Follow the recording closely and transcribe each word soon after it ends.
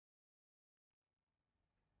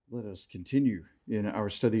Let us continue in our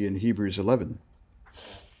study in Hebrews 11.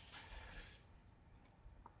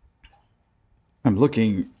 I'm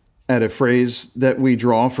looking at a phrase that we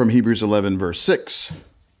draw from Hebrews 11, verse 6,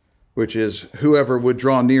 which is, whoever would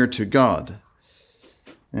draw near to God.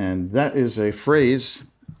 And that is a phrase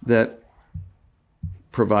that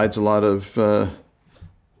provides a lot of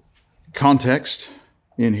context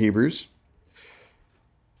in Hebrews.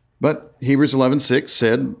 But Hebrews 11:6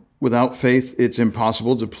 said, without faith, it's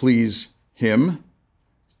impossible to please him.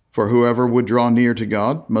 For whoever would draw near to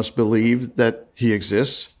God must believe that he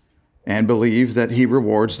exists and believe that he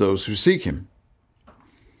rewards those who seek him.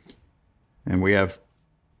 And we have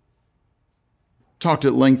talked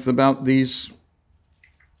at length about this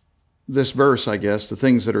verse, I guess, the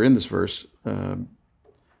things that are in this verse.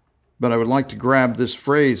 But I would like to grab this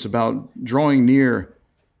phrase about drawing near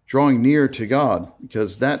to God,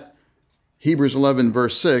 because that Hebrews 11,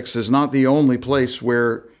 verse 6 is not the only place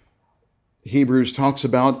where Hebrews talks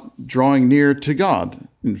about drawing near to God.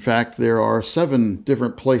 In fact, there are 7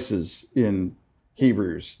 different places in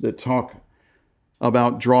Hebrews that talk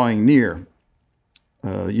about drawing near,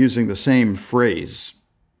 using the same phrase.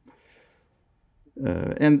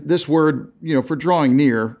 And this word, for drawing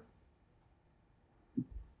near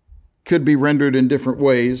could be rendered in different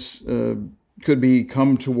ways. Could be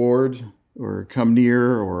come toward, or come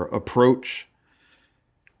near, or approach.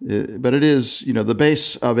 But it is, the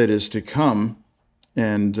base of it is to come,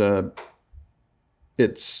 and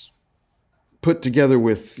it's put together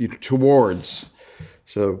with towards.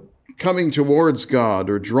 So coming towards God,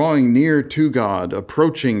 or drawing near to God,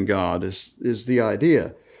 approaching God is the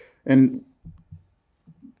idea. And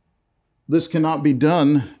this cannot be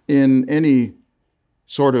done in any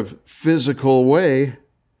sort of physical way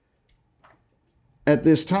at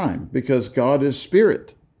this time, because God is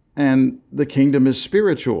spirit and the kingdom is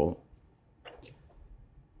spiritual.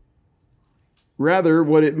 Rather,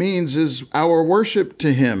 what it means is our worship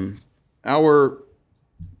to him, our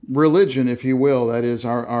religion, if you will, that is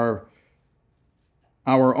our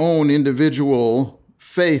own individual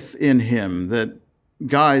faith in him that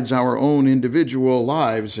guides our own individual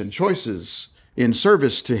lives and choices in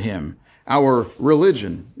service to him, our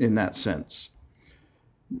religion in that sense.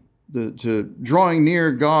 To drawing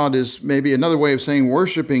near God is maybe another way of saying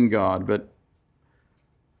worshiping God, but,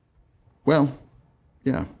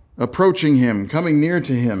 approaching him, coming near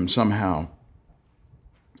to him somehow.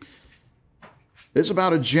 It's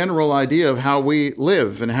about a general idea of how we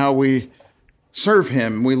live and how we serve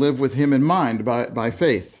him. We live with him in mind by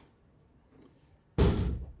faith.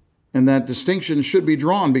 And that distinction should be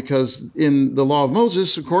drawn because in the law of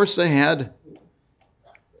Moses, of course, they had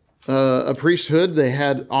a priesthood, they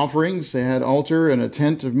had offerings, they had altar and a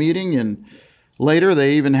tent of meeting, and later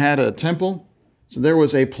they even had a temple. So there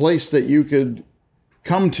was a place that you could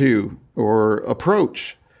come to or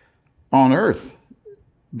approach on earth.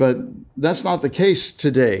 But that's not the case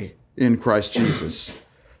today in Christ Jesus.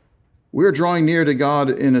 We're drawing near to God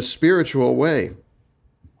in a spiritual way,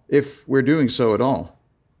 if we're doing so at all.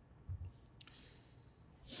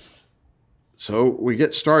 So we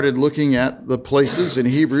get started looking at the places in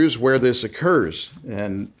Hebrews where this occurs,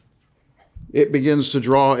 and it begins to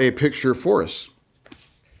draw a picture for us.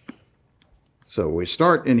 So we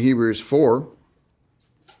start in Hebrews 4.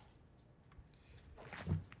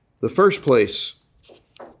 The first place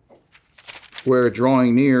where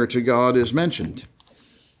drawing near to God is mentioned.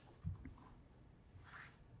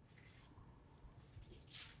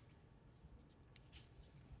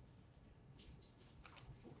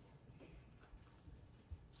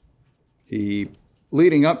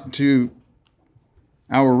 Leading up to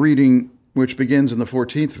our reading, which begins in the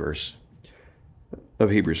 14th verse of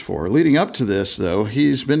Hebrews 4. Leading up to this, though,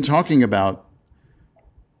 he's been talking about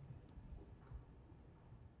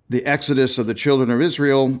the exodus of the children of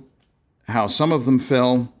Israel, how some of them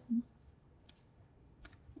fell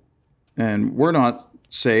and were not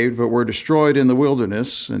saved, but were destroyed in the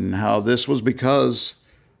wilderness, and how this was because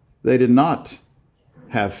they did not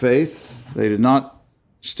have faith, they did not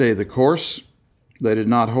stay the course, they did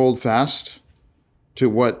not hold fast to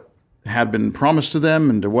what had been promised to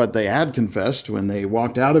them and to what they had confessed when they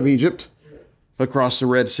walked out of Egypt across the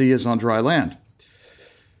Red Sea as on dry land.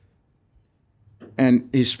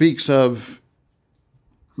 And he speaks of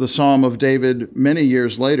the Psalm of David many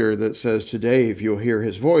years later that says, today, if you'll hear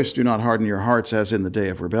his voice, do not harden your hearts as in the day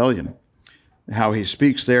of rebellion. How he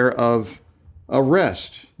speaks there of a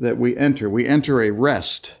rest that we enter. We enter a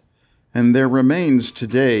rest. And there remains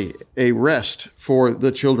today a rest for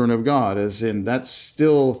the children of God, as in that's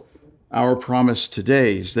still our promise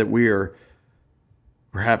today, is that we are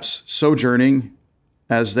perhaps sojourning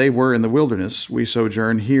as they were in the wilderness, we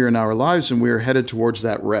sojourn here in our lives, and we are headed towards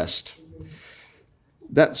that rest.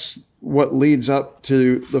 That's what leads up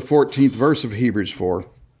to the 14th verse of Hebrews 4.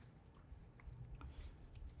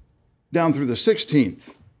 Down through the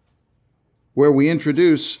 16th, where we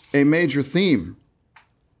introduce a major theme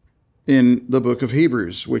in the book of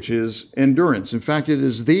Hebrews, which is endurance. In fact, it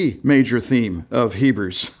is the major theme of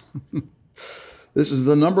Hebrews. This is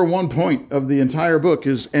the number one point of the entire book,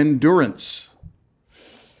 is endurance.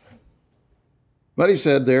 But he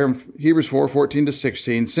said there in Hebrews 4, 14 to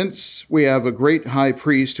 16, since we have a great high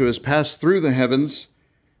priest who has passed through the heavens,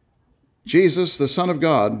 Jesus, the Son of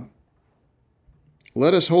God,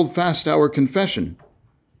 let us hold fast our confession.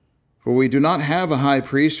 For we do not have a high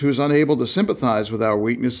priest who is unable to sympathize with our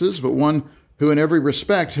weaknesses, but one who in every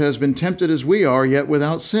respect has been tempted as we are, yet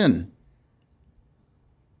without sin.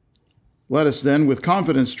 Let us then with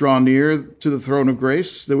confidence draw near to the throne of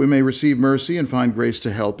grace, that we may receive mercy and find grace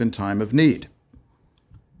to help in time of need.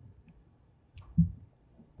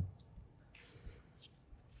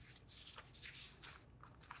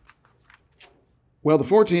 Well, the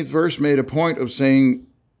 14th verse made a point of saying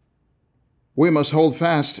we must hold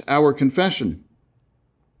fast our confession.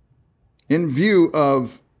 In view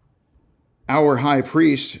of our high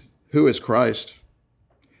priest, who is Christ,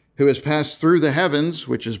 who has passed through the heavens,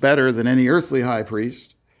 which is better than any earthly high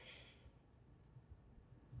priest.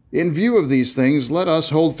 In view of these things, let us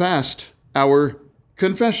hold fast our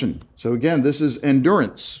confession. So again, this is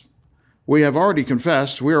endurance. We have already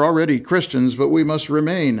confessed, we are already Christians, but we must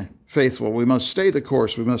remain faithful. We must stay the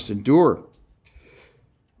course. We must endure.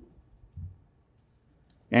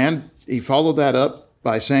 And he followed that up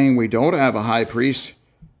by saying we don't have a high priest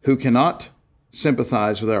who cannot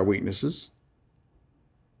sympathize with our weaknesses.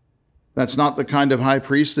 That's not the kind of high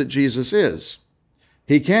priest that Jesus is.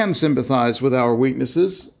 He can sympathize with our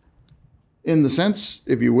weaknesses in the sense,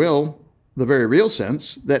 if you will, the very real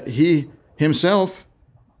sense, that he himself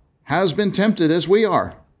has been tempted as we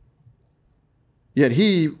are. Yet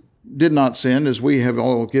he did not sin as we have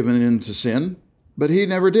all given in to sin, but he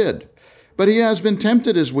never did. But he has been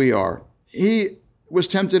tempted as we are. He was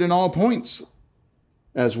tempted in all points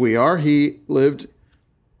as we are. He lived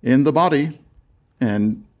in the body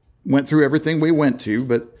and went through everything we went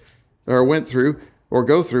through or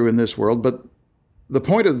go through in this world. But the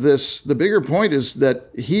point of this, the bigger point is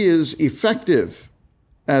that he is effective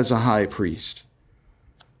as a high priest.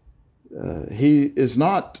 He is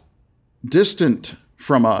not distant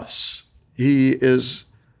from us. He is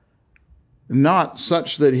not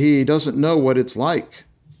such that he doesn't know what it's like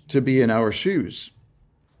to be in our shoes.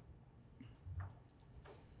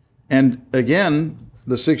 And again,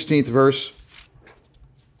 the 16th verse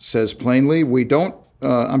says plainly,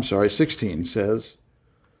 16 says,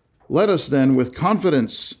 let us then with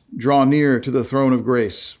confidence draw near to the throne of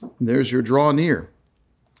grace. And there's your draw near.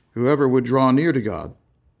 Whoever would draw near to God.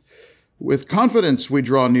 With confidence we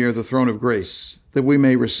draw near the throne of grace, that we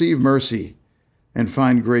may receive mercy and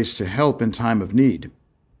find grace to help in time of need.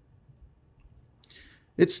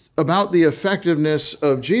 It's about the effectiveness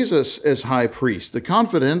of Jesus as high priest, the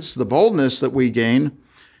confidence, the boldness that we gain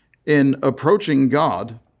in approaching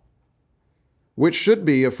God, which should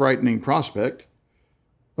be a frightening prospect,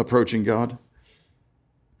 approaching God.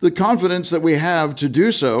 The confidence that we have to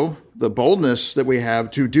do so, the boldness that we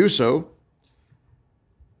have to do so,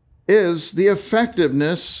 is the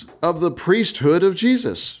effectiveness of the priesthood of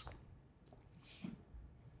Jesus.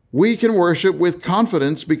 We can worship with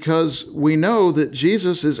confidence because we know that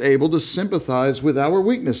Jesus is able to sympathize with our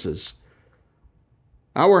weaknesses.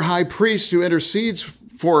 Our high priest who intercedes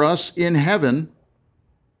for us in heaven,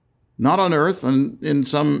 not on earth and in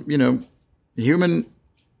some, human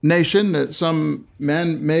nation at some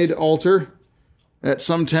man-made altar, at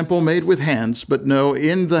some temple made with hands, but no,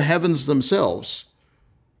 in the heavens themselves,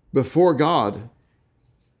 before God,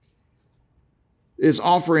 is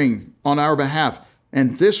offering on our behalf.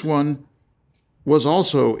 And this one was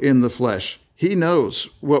also in the flesh. He knows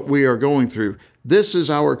what we are going through. This is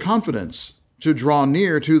our confidence to draw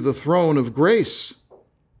near to the throne of grace.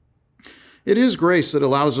 It is grace that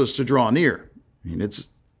allows us to draw near.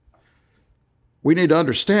 We need to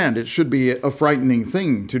understand it should be a frightening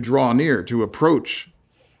thing to draw near, to approach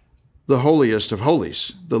the holiest of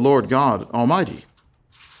holies, the Lord God Almighty.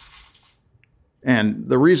 And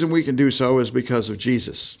the reason we can do so is because of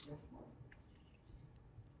Jesus.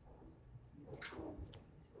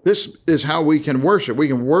 This is how we can worship. We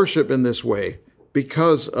can worship in this way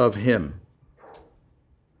because of him.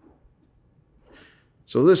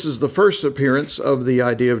 So this is the first appearance of the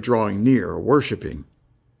idea of drawing near, or worshiping.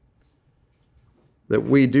 that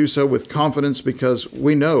we do so with confidence because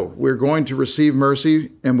we know we're going to receive mercy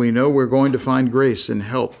and we know we're going to find grace and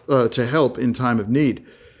help to help in time of need,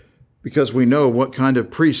 because we know what kind of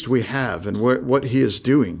priest we have and what he is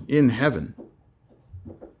doing in heaven.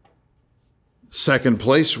 Second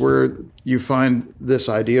place where you find this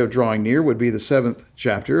idea of drawing near would be the 7th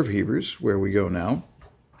chapter of Hebrews, where we go now.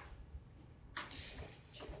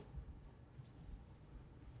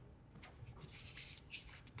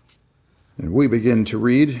 And we begin to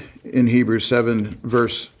read in Hebrews 7,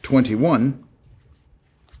 verse 21.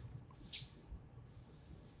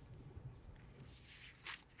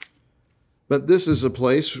 But this is a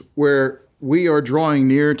place where we are drawing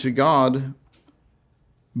near to God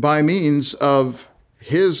by means of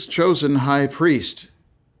his chosen high priest,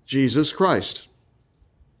 Jesus Christ.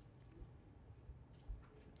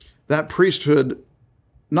 That priesthood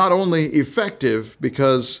not only effective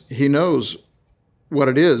because he knows what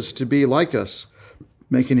it is to be like us,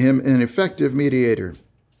 making him an effective mediator,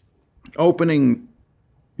 opening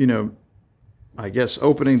the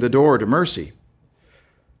door to mercy.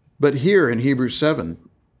 But here in Hebrews 7,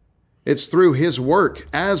 it's through his work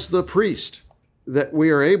as the priest that we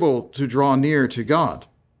are able to draw near to God.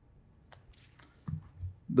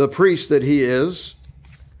 The priest that he is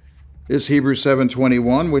Hebrews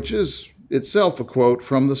 7:21, which is itself a quote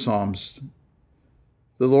from the Psalms.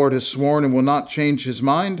 The Lord has sworn and will not change his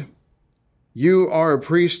mind. You are a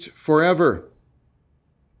priest forever.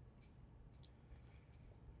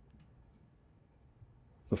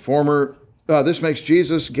 This makes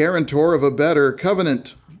Jesus guarantor of a better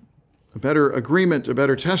covenant, a better agreement, a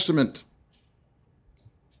better testament.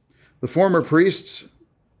 The former priests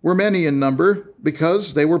were many in number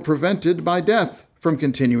because they were prevented by death from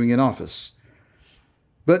continuing in office.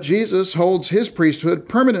 But Jesus holds his priesthood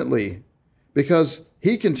permanently because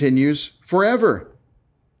he continues forever.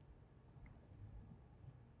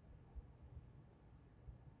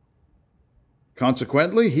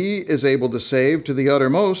 Consequently, he is able to save to the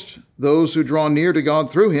uttermost those who draw near to God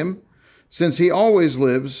through him, since he always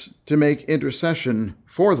lives to make intercession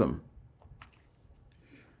for them.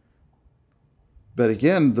 But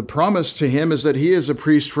again, the promise to him is that he is a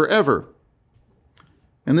priest forever.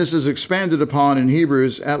 And this is expanded upon in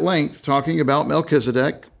Hebrews at length, talking about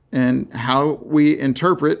Melchizedek and how we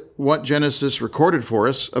interpret what Genesis recorded for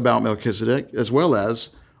us about Melchizedek, as well as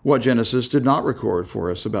what Genesis did not record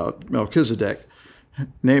for us about Melchizedek,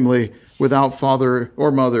 namely, without father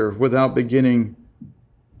or mother, without beginning,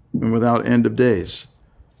 and without end of days.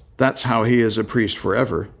 That's how he is a priest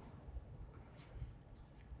forever.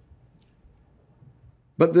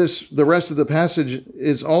 But the rest of the passage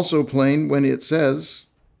is also plain when it says,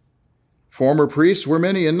 former priests were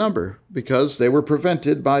many in number because they were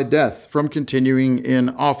prevented by death from continuing in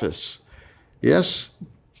office. Yes,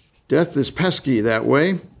 death is pesky that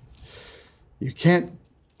way. You can't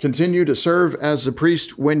continue to serve as a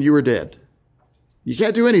priest when you are dead. You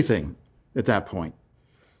can't do anything at that point.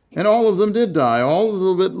 And all of them did die. All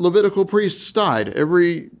of the Levitical priests died.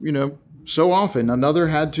 Every, so often another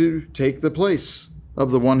had to take the place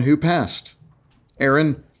of the one who passed.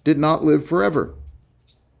 Aaron did not live forever.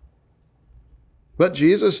 But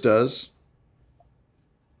Jesus does.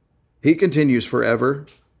 He continues forever,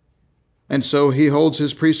 and so he holds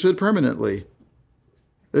his priesthood permanently.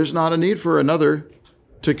 There's not a need for another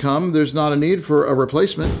to come. There's not a need for a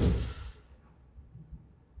replacement.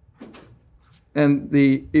 And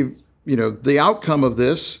the outcome of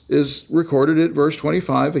this is recorded at verse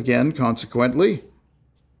 25 again. Consequently,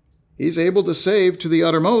 he's able to save to the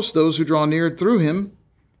uttermost those who draw near through him,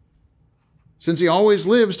 since he always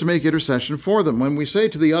lives to make intercession for them. When we say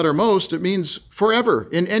to the uttermost, it means forever,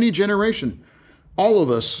 in any generation. All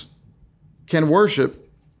of us can worship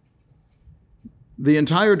the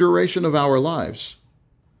entire duration of our lives.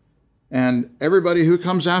 And everybody who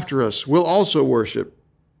comes after us will also worship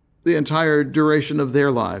the entire duration of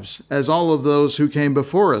their lives, as all of those who came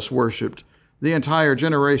before us worshiped the entire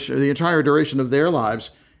duration of their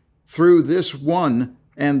lives through this one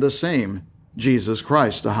and the same Jesus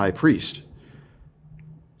Christ, the high priest.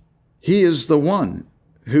 He is the one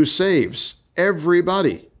who saves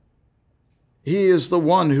everybody. He is the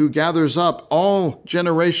one who gathers up all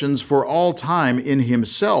generations for all time in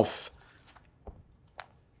himself.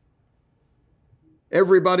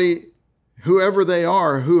 Everybody, whoever they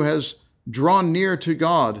are, who has drawn near to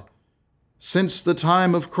God since the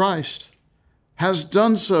time of Christ, has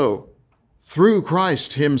done so through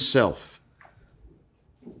Christ himself.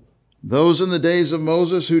 Those in the days of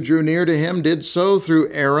Moses who drew near to him did so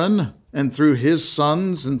through Aaron and through his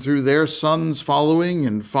sons and through their sons following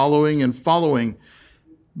and following and following.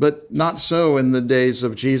 But not so in the days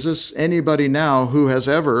of Jesus. Anybody now who has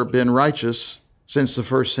ever been righteous since the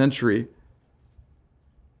first century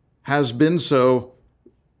has been so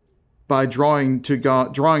by drawing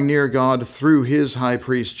near God through his high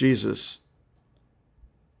priest Jesus,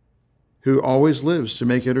 who always lives to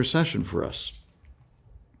make intercession for us.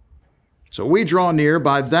 So we draw near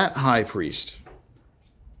by that high priest.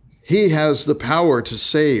 He has the power to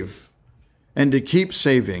save and to keep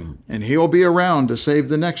saving, and he'll be around to save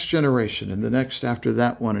the next generation and the next after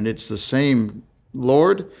that one. And it's the same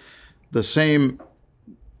Lord, the same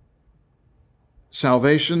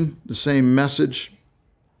salvation, the same message.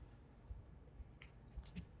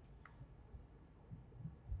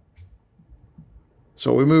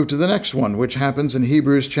 So we move to the next one, which happens in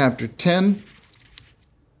Hebrews chapter 10.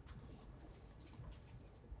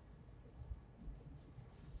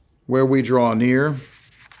 Where we draw near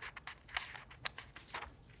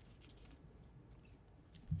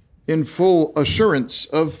in full assurance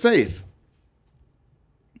of faith.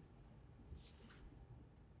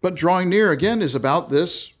 But drawing near, again, is about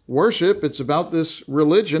this worship. It's about this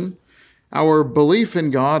religion, our belief in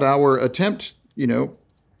God, our attempt,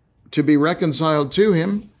 to be reconciled to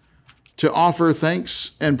him, to offer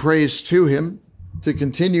thanks and praise to him, to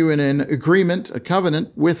continue in an agreement, a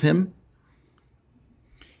covenant with him.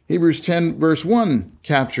 Hebrews 10 verse 1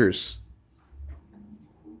 captures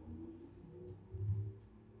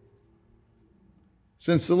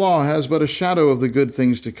since the law has but a shadow of the good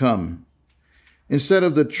things to come, instead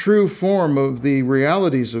of the true form of the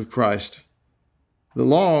realities of Christ, the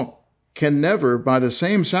law can never, by the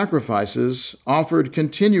same sacrifices offered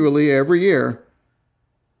continually every year,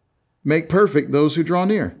 make perfect those who draw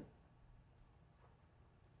near.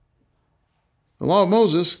 The law of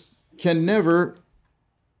Moses can never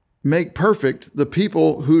make perfect the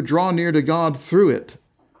people who draw near to God through it.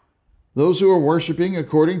 Those who are worshiping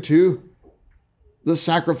according to the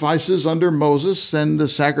sacrifices under Moses and the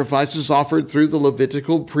sacrifices offered through the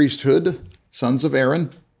Levitical priesthood, sons of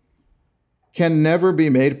Aaron, can never be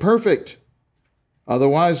made perfect.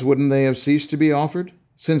 Otherwise, wouldn't they have ceased to be offered?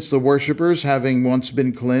 Since the worshippers, having once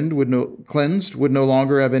been cleansed, would no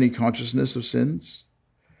longer have any consciousness of sins.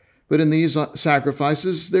 But in these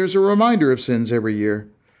sacrifices, there's a reminder of sins every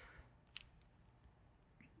year.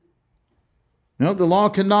 No, the law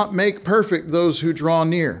cannot make perfect those who draw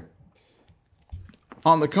near.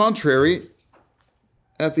 On the contrary,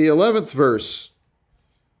 at the 11th verse,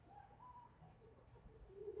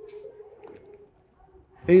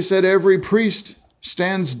 he said, every priest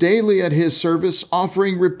stands daily at his service,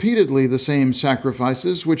 offering repeatedly the same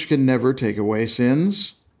sacrifices, which can never take away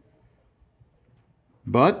sins.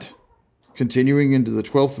 But, continuing into the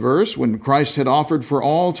 12th verse, when Christ had offered for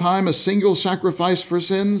all time a single sacrifice for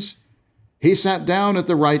sins, he sat down at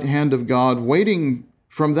the right hand of God, waiting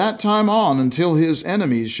from that time on until his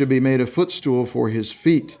enemies should be made a footstool for his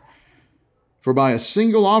feet. For by a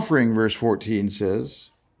single offering, verse 14 says,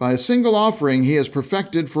 by a single offering he has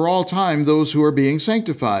perfected for all time those who are being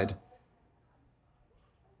sanctified.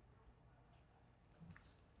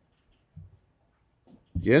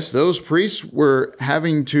 Yes, those priests were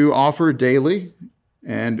having to offer daily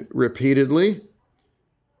and repeatedly,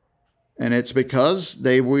 and it's because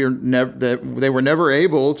they were never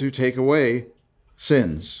able to take away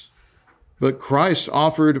sins. But Christ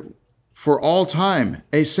offered for all time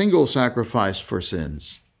a single sacrifice for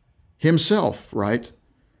sins, himself, right?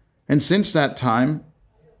 And since that time,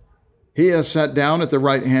 he has sat down at the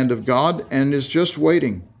right hand of God and is just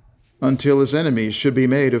waiting until his enemies should be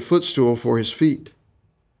made a footstool for his feet.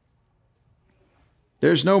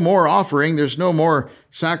 There's no more offering. There's no more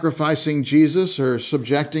sacrificing Jesus or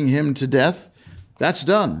subjecting him to death. That's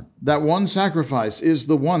done. That one sacrifice is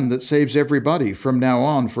the one that saves everybody from now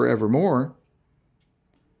on forevermore.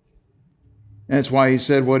 And that's why he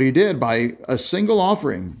said what he did. By a single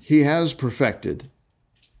offering, he has perfected.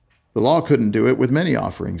 The law couldn't do it with many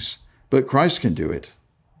offerings, but Christ can do it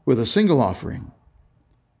with a single offering.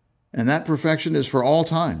 And that perfection is for all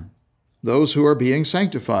time, those who are being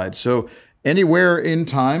sanctified. So anywhere in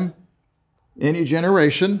time, any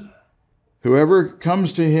generation, whoever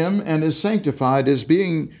comes to him and is sanctified is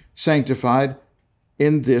being sanctified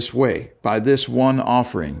in this way, by this one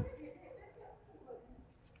offering.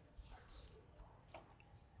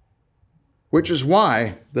 Which is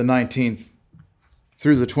why the 19th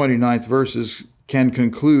through the 29th verses can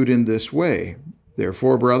conclude in this way.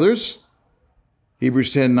 Therefore, brothers,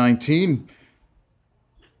 Hebrews 10:19,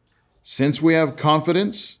 since we have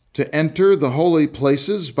confidence to enter the holy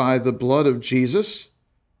places by the blood of Jesus,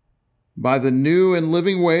 by the new and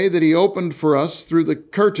living way that he opened for us through the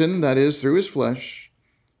curtain, that is, through his flesh,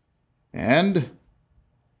 and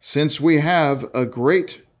since we have a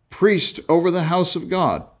great priest over the house of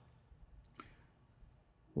God,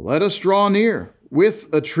 let us draw near with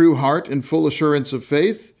a true heart and full assurance of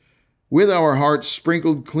faith, with our hearts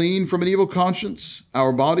sprinkled clean from an evil conscience,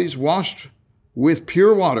 our bodies washed with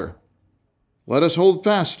pure water. Let us hold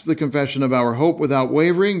fast the confession of our hope without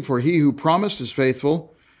wavering, for he who promised is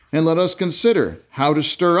faithful. And let us consider how to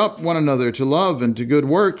stir up one another to love and to good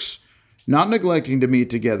works, not neglecting to meet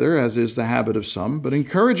together, as is the habit of some, but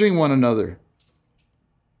encouraging one another,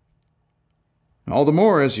 all the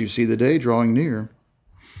more as you see the day drawing near.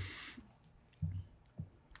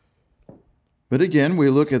 But again, we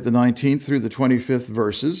look at the 19th through the 25th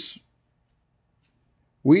verses.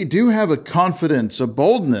 We do have a confidence, a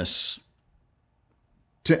boldness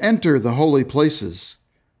to enter the holy places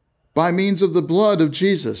by means of the blood of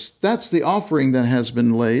Jesus. That's the offering that has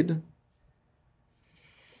been laid.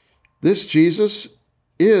 This Jesus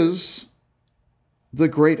is the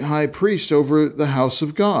great high priest over the house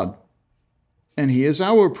of God, and he is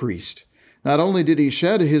our priest. Not only did he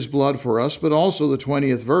shed his blood for us, but also the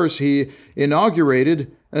 20th verse, he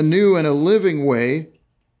inaugurated a new and a living way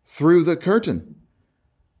through the curtain,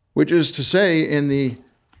 which is to say, in the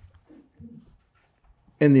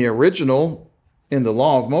original, in the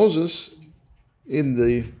law of Moses, in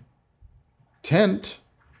the tent,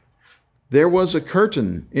 there was a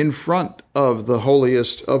curtain in front of the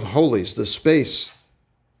holiest of holies, the space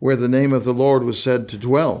where the name of the Lord was said to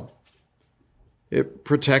dwell. It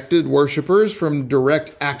protected worshipers from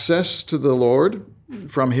direct access to the Lord,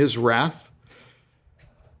 from his wrath.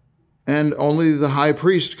 And only the high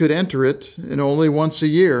priest could enter it, and only once a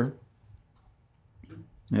year,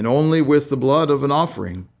 and only with the blood of an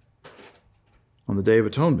offering on the Day of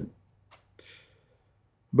Atonement.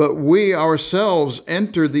 But we ourselves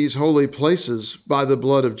enter these holy places by the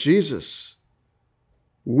blood of Jesus.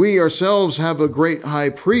 We ourselves have a great high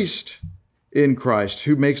priest in Christ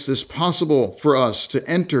who makes this possible for us to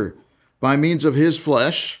enter by means of his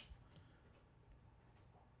flesh,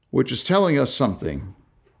 which is telling us something.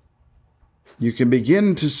 You can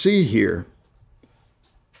begin to see here.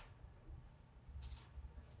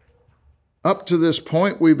 Up to this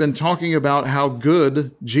point, we've been talking about how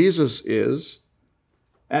good Jesus is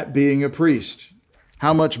at being a priest,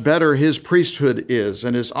 how much better his priesthood is,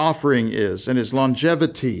 and his offering is, and his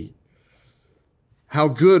longevity, how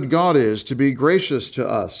good God is to be gracious to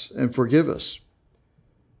us and forgive us.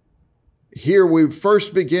 Here we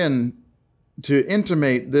first begin to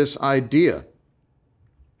intimate this idea.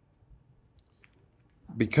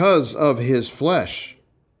 Because of his flesh,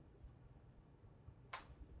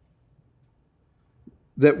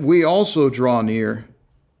 that we also draw near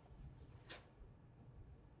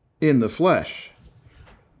in the flesh.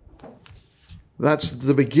 That's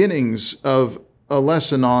the beginnings of a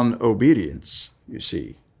lesson on obedience. You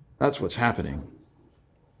see, that's what's happening.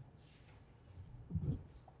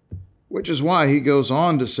 Which is why he goes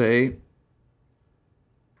on to say,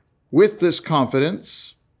 with this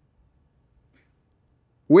confidence,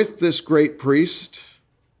 with this great priest,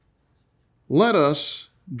 let us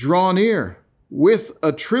draw near with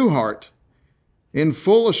a true heart, in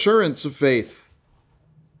full assurance of faith,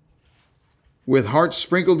 with hearts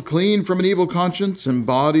sprinkled clean from an evil conscience and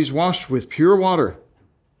bodies washed with pure water.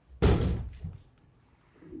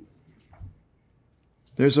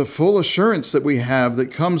 There's a full assurance that we have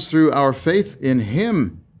that comes through our faith in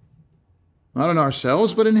him. Not in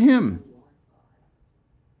ourselves, but in him.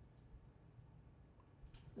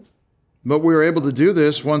 But we are able to do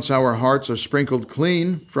this once our hearts are sprinkled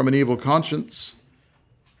clean from an evil conscience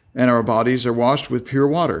and our bodies are washed with pure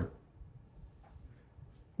water.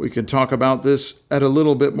 We can talk about this at a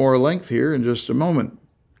little bit more length here in just a moment.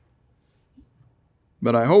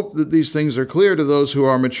 But I hope that these things are clear to those who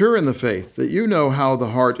are mature in the faith, that you know how the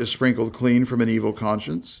heart is sprinkled clean from an evil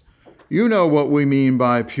conscience. You know what we mean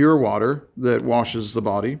by pure water that washes the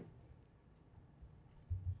body.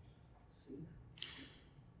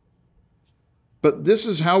 But this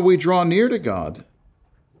is how we draw near to God.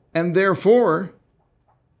 And therefore,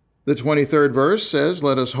 the 23rd verse says,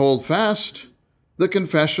 let us hold fast the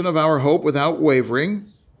confession of our hope without wavering.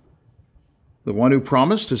 The one who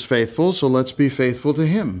promised is faithful, so let's be faithful to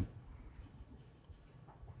him.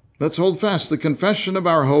 Let's hold fast the confession of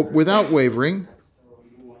our hope without wavering,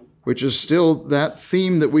 which is still that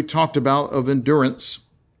theme that we talked about of endurance.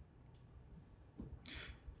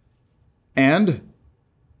 And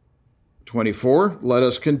 24, let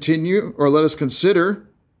us consider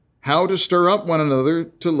how to stir up one another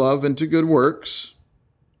to love and to good works.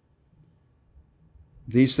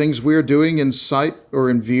 These things we are doing in sight or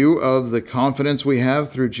in view of the confidence we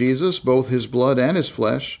have through Jesus, both his blood and his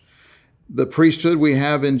flesh. the priesthood we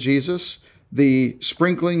have in Jesus, the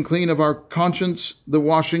sprinkling clean of our conscience, the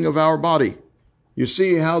washing of our body. You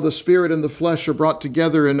see how the spirit and the flesh are brought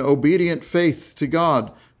together in obedient faith to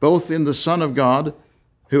God, both in the Son of God,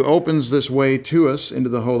 who opens this way to us into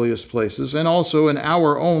the holiest places, and also in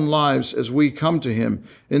our own lives as we come to him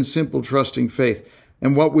in simple trusting faith.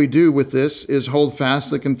 And what we do with this is hold fast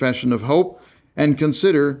the confession of hope and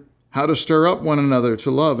consider how to stir up one another to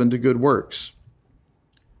love and to good works.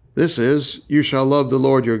 This is, you shall love the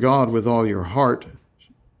Lord your God with all your heart,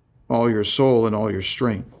 all your soul, and all your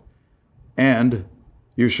strength. And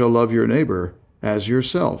you shall love your neighbor as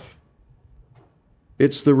yourself.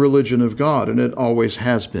 It's the religion of God, and it always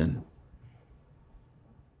has been.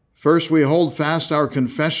 First, we hold fast our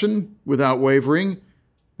confession without wavering,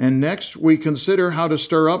 and next, we consider how to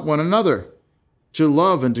stir up one another to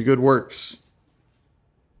love and to good works.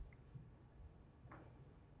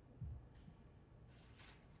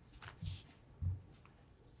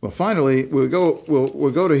 Well, finally, we'll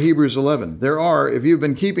go to Hebrews 11. There are, if you've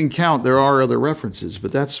been keeping count, there are other references,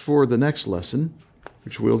 but that's for the next lesson,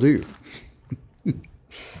 which we'll do.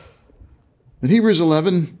 And Hebrews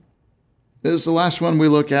 11 is the last one we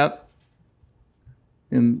look at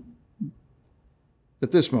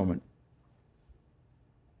this moment.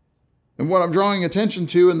 And what I'm drawing attention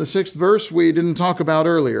to in the 6th verse, we didn't talk about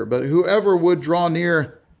earlier, but whoever would draw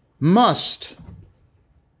near must,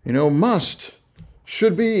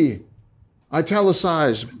 should be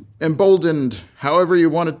italicized, emboldened, however you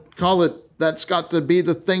want to call it. That's got to be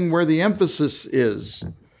the thing where the emphasis is.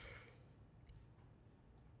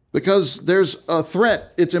 Because there's a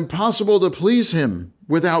threat. It's impossible to please him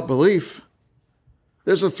without belief.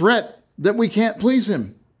 There's a threat that we can't please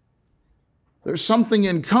him. There's something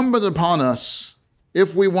incumbent upon us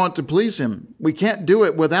if we want to please him. We can't do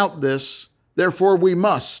it without this. Therefore, we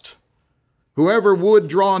must. Whoever would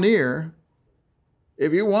draw near,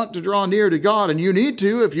 if you want to draw near to God, and you need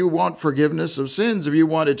to, if you want forgiveness of sins, if you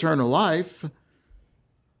want eternal life,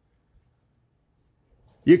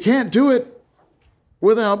 you can't do it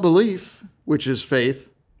without belief, which is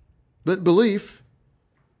faith, but belief.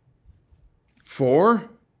 For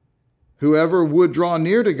whoever would draw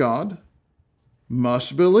near to God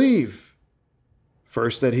must believe,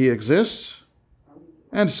 first, that he exists,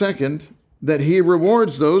 and second, that he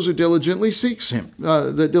rewards those who diligently seek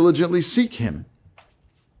him.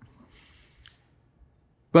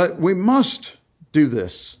 But we must do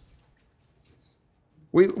this.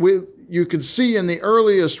 You could see in the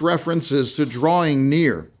earliest references to drawing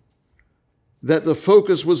near that the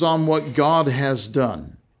focus was on what God has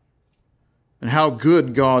done and how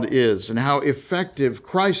good God is and how effective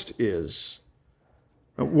Christ is,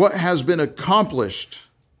 what has been accomplished,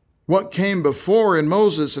 what came before in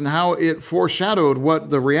Moses and how it foreshadowed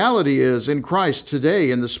what the reality is in Christ today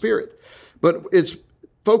in the Spirit. But it's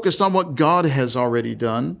focused on what God has already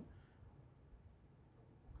done.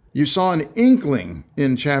 You saw an inkling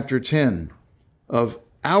in chapter 10 of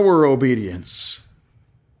our obedience,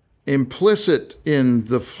 implicit in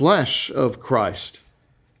the flesh of Christ,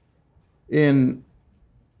 in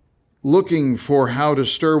looking for how to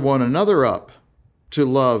stir one another up to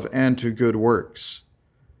love and to good works.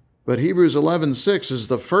 But Hebrews 11:6 is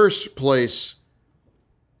the first place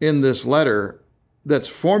in this letter that's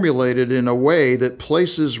formulated in a way that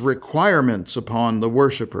places requirements upon the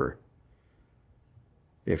worshiper.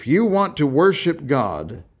 If you want to worship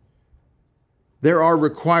God, there are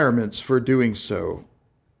requirements for doing so.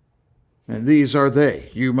 And these are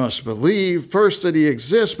they. You must believe first that he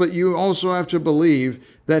exists, but you also have to believe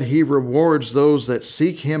that he rewards those that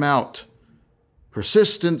seek him out.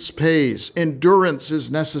 Persistence pays. Endurance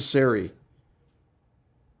is necessary.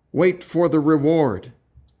 Wait for the reward.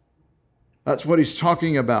 That's what he's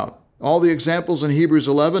talking about. All the examples in Hebrews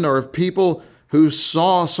 11 are of people who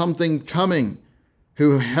saw something coming,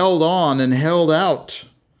 who held on and held out,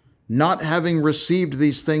 not having received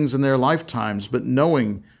these things in their lifetimes, but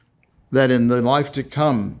knowing that in the life to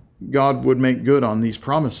come, God would make good on these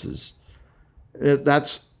promises.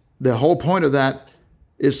 That's the whole point of that,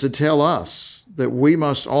 is to tell us that we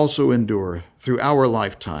must also endure through our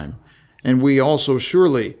lifetime, and we also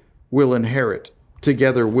surely will inherit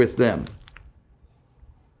together with them.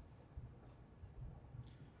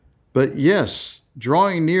 But yes,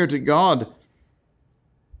 drawing near to God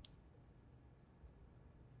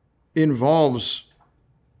involves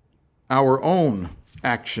our own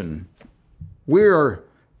action. We're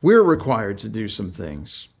required to do some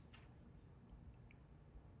things.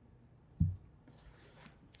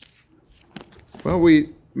 Well,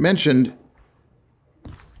 we mentioned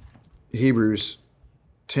Hebrews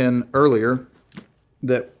 10 earlier,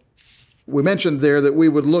 that we mentioned there that we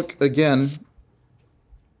would look again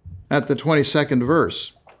at the 22nd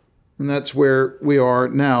verse. And that's where we are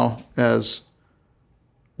now as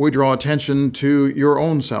we draw attention to your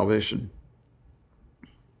own salvation.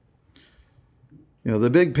 You know, the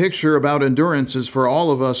big picture about endurance is for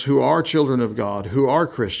all of us who are children of God, who are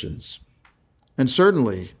Christians. And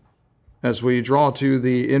certainly, as we draw to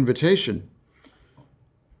the invitation,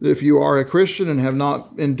 if you are a Christian and have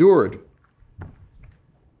not endured,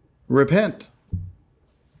 repent.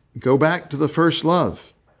 Go back to the first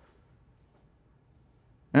love.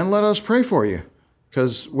 And let us pray for you,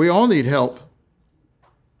 because we all need help.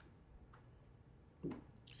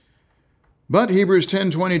 But Hebrews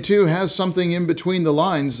 10:22 has something in between the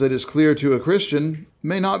lines that is clear to a Christian,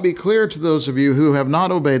 may not be clear to those of you who have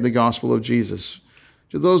not obeyed the gospel of Jesus,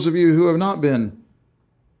 to those of you who have not been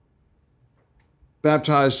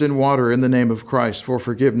baptized in water in the name of Christ for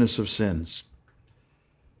forgiveness of sins.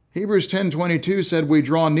 Hebrews 10:22 said, we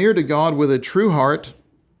draw near to God with a true heart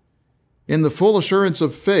in the full assurance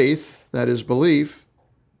of faith, that is belief,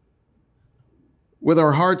 with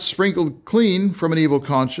our hearts sprinkled clean from an evil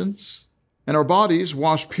conscience, and our bodies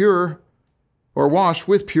washed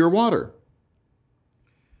with pure water.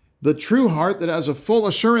 The true heart that has a full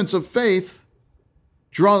assurance of faith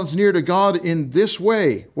draws near to God in this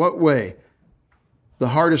way. What way? The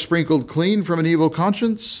heart is sprinkled clean from an evil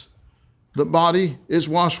conscience. The body is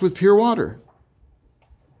washed with pure water.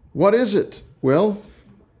 What is it? Well,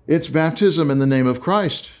 it's baptism in the name of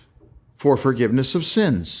Christ for forgiveness of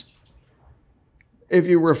sins. If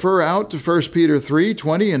you refer out to 1 Peter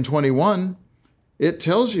 3:20 and 21, it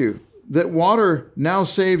tells you that water now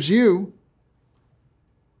saves you,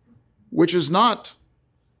 which is not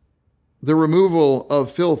the removal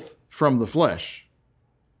of filth from the flesh,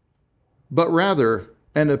 but rather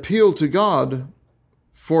an appeal to God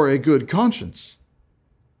for a good conscience.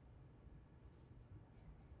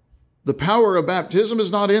 The power of baptism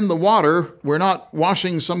is not in the water. We're not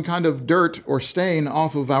washing some kind of dirt or stain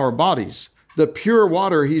off of our bodies. The pure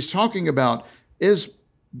water he's talking about is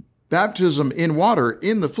baptism in water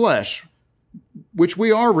in the flesh, which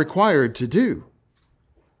we are required to do.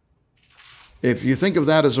 If you think of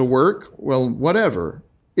that as a work, well, whatever.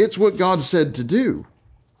 It's what God said to do.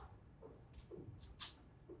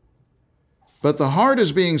 But the heart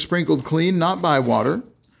is being sprinkled clean not by water.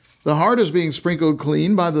 The heart is being sprinkled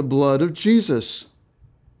clean by the blood of Jesus.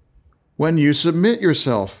 When you submit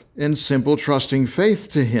yourself in simple trusting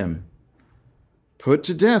faith to him, put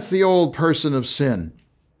to death the old person of sin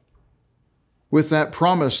with that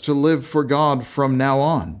promise to live for God from now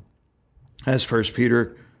on. As 1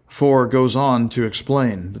 Peter 4 goes on to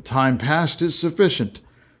explain, the time past is sufficient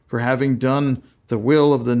for having done the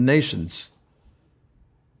will of the nations.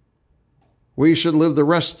 We should live the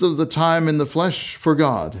rest of the time in the flesh for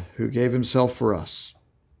God, who gave himself for us.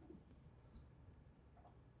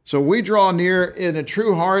 So we draw near in a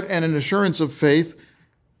true heart and an assurance of faith,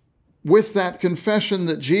 with that confession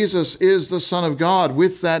that Jesus is the Son of God,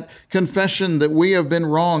 with that confession that we have been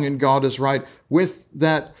wrong and God is right, with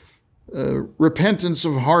that repentance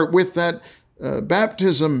of heart, with that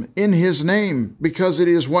baptism in his name, because it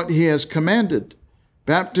is what he has commanded.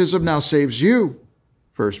 Baptism now saves you.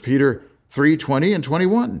 1 Peter 3:20 and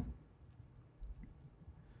 21.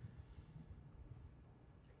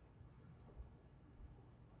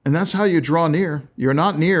 And that's how you draw near. You're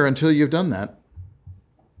not near until you've done that.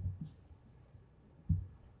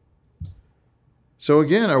 So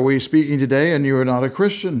again, are we speaking today and you are not a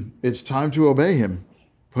Christian? It's time to obey him.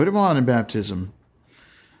 Put him on in baptism.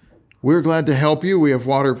 We're glad to help you. We have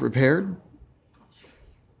water prepared.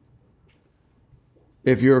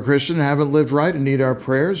 If you're a Christian and haven't lived right and need our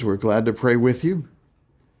prayers, we're glad to pray with you.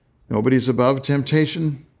 Nobody's above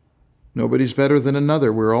temptation. Nobody's better than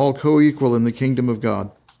another. We're all co-equal in the kingdom of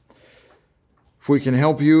God. If we can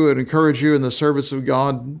help you and encourage you in the service of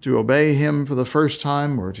God to obey him for the first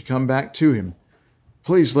time or to come back to him,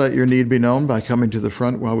 please let your need be known by coming to the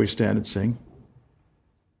front while we stand and sing.